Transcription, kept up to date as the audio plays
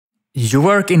You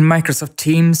work in Microsoft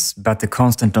Teams, but the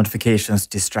constant notifications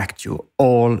distract you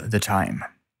all the time.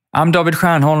 I'm David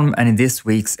Stiernholm, and in this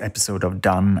week's episode of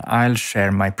Done, I'll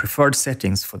share my preferred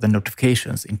settings for the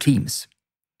notifications in Teams.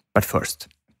 But first,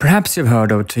 perhaps you've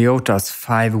heard of Toyota's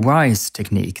 5 Whys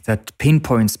technique that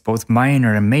pinpoints both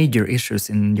minor and major issues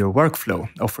in your workflow,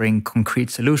 offering concrete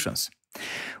solutions.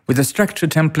 With a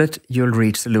structured template, you'll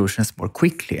reach solutions more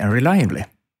quickly and reliably.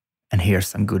 And here's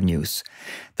some good news.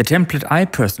 The template I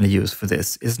personally use for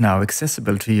this is now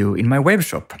accessible to you in my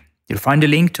webshop. You'll find a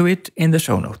link to it in the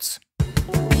show notes.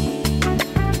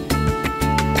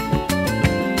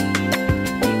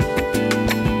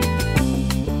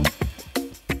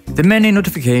 The many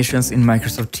notifications in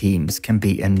Microsoft Teams can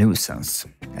be a nuisance.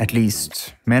 At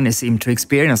least, many seem to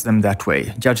experience them that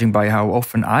way, judging by how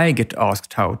often I get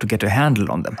asked how to get a handle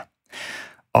on them.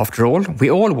 After all,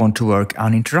 we all want to work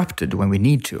uninterrupted when we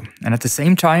need to, and at the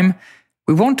same time,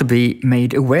 we want to be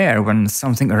made aware when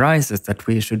something arises that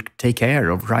we should take care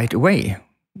of right away,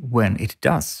 when it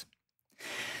does.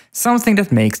 Something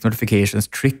that makes notifications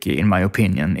tricky, in my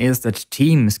opinion, is that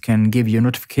Teams can give you a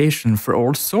notification for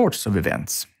all sorts of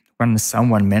events. When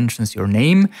someone mentions your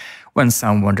name, when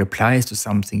someone replies to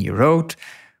something you wrote,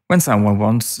 when someone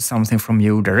wants something from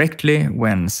you directly,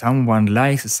 when someone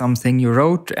likes something you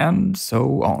wrote, and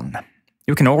so on.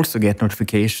 You can also get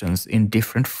notifications in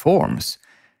different forms,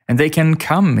 and they can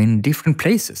come in different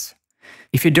places.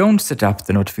 If you don't set up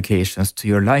the notifications to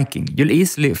your liking, you'll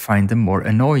easily find them more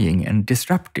annoying and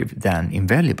disruptive than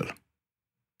invaluable.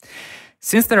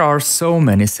 Since there are so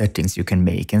many settings you can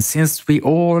make, and since we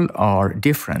all are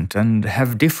different and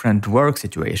have different work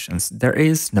situations, there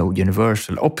is no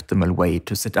universal optimal way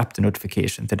to set up the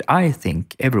notification that I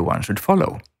think everyone should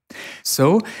follow.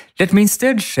 So, let me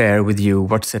instead share with you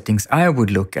what settings I would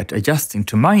look at adjusting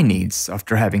to my needs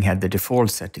after having had the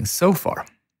default settings so far.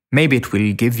 Maybe it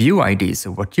will give you ideas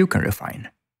of what you can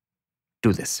refine.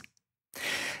 Do this.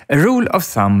 A rule of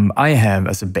thumb I have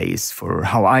as a base for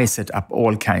how I set up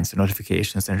all kinds of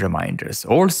notifications and reminders,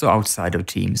 also outside of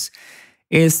Teams,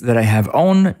 is that I have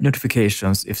on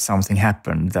notifications if something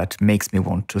happened that makes me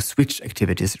want to switch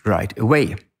activities right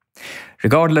away,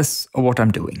 regardless of what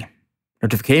I'm doing.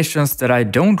 Notifications that I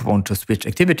don't want to switch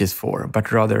activities for,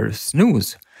 but rather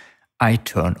snooze, I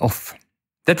turn off.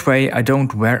 That way I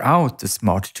don't wear out the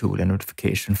smart tool a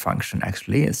notification function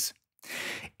actually is.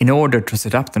 In order to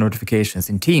set up the notifications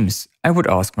in Teams, I would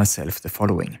ask myself the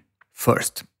following.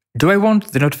 First, do I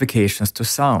want the notifications to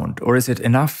sound, or is it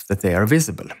enough that they are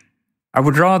visible? I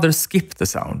would rather skip the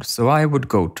sound, so I would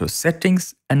go to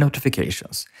Settings and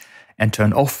Notifications and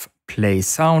turn off Play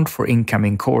Sound for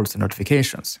incoming calls and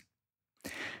notifications.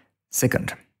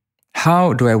 Second,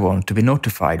 how do I want to be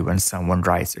notified when someone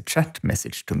writes a chat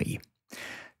message to me?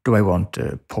 Do I want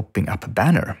a popping up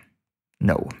banner?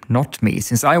 No, not me,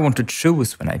 since I want to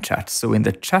choose when I chat, so in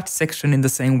the chat section in the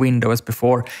same window as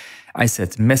before, I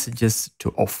set messages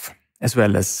to off, as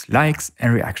well as likes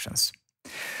and reactions.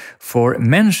 For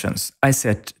mentions, I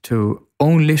set to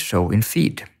only show in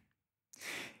feed.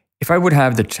 If I would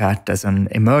have the chat as an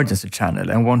emergency channel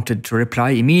and wanted to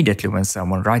reply immediately when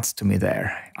someone writes to me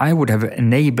there, I would have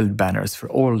enabled banners for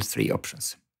all 3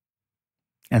 options.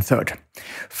 And third,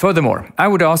 furthermore, I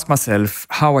would ask myself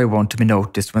how I want to be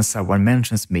noticed when someone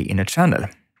mentions me in a channel.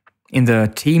 In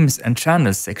the Teams and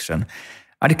Channels section,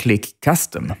 I'd click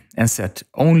Custom and set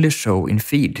Only Show in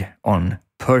Feed on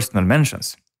Personal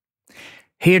Mentions.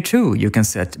 Here too, you can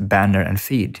set Banner and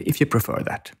Feed if you prefer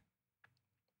that.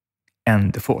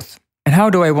 And the fourth. And how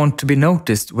do I want to be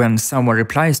noticed when someone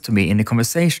replies to me in a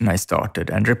conversation I started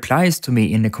and replies to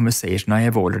me in a conversation I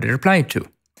have already replied to?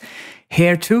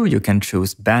 Here too you can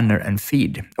choose Banner and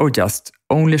Feed, or just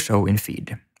Only Show in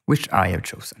Feed, which I have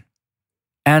chosen.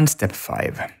 And step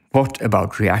 5. What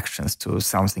about reactions to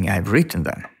something I have written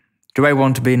then? Do I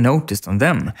want to be noticed on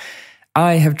them?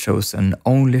 I have chosen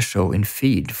Only Show in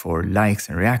Feed for likes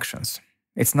and reactions.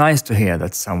 It's nice to hear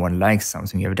that someone likes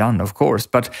something you've done, of course,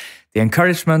 but the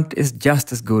encouragement is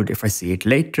just as good if I see it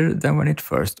later than when it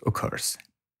first occurs.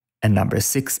 And number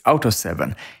 6 out of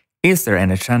 7. Is there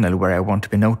any channel where I want to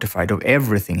be notified of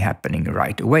everything happening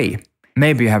right away?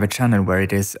 Maybe you have a channel where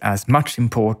it is as much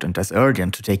important as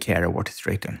urgent to take care of what is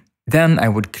written. Then I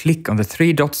would click on the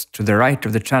 3 dots to the right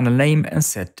of the channel name and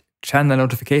set Channel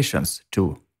Notifications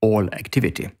to All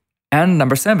Activity. And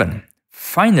number 7.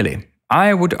 Finally,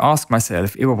 I would ask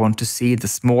myself if I want to see the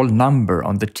small number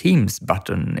on the Teams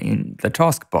button in the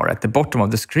taskbar at the bottom of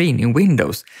the screen in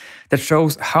Windows that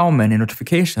shows how many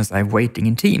notifications I have waiting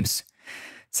in Teams.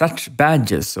 Such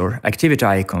badges or activity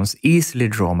icons easily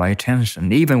draw my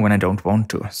attention even when I don't want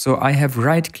to, so I have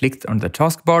right-clicked on the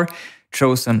taskbar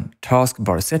chosen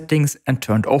taskbar settings and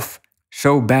turned off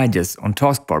Show Badges on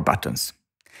taskbar buttons.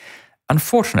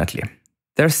 Unfortunately,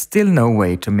 there's still no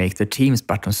way to make the Teams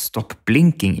button stop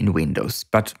blinking in Windows,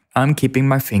 but I'm keeping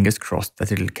my fingers crossed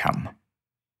that it'll come.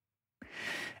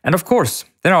 And of course,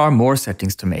 there are more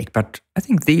settings to make, but I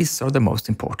think these are the most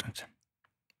important.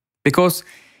 Because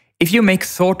if you make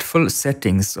thoughtful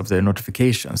settings of the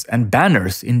notifications and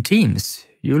banners in Teams,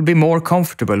 you'll be more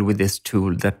comfortable with this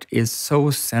tool that is so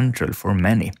central for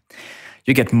many.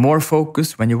 You get more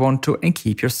focus when you want to and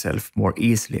keep yourself more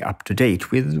easily up to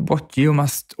date with what you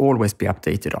must always be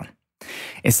updated on.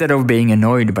 Instead of being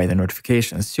annoyed by the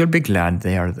notifications, you'll be glad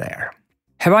they are there.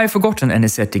 Have I forgotten any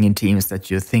setting in Teams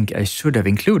that you think I should have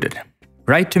included?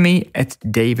 Write to me at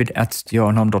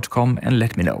david@stiernholm.com and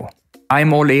let me know.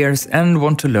 I'm all ears and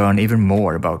want to learn even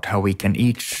more about how we can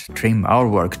each trim our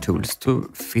work tools to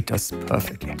fit us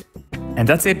perfectly. And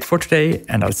that's it for today,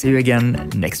 and I'll see you again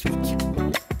next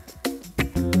week.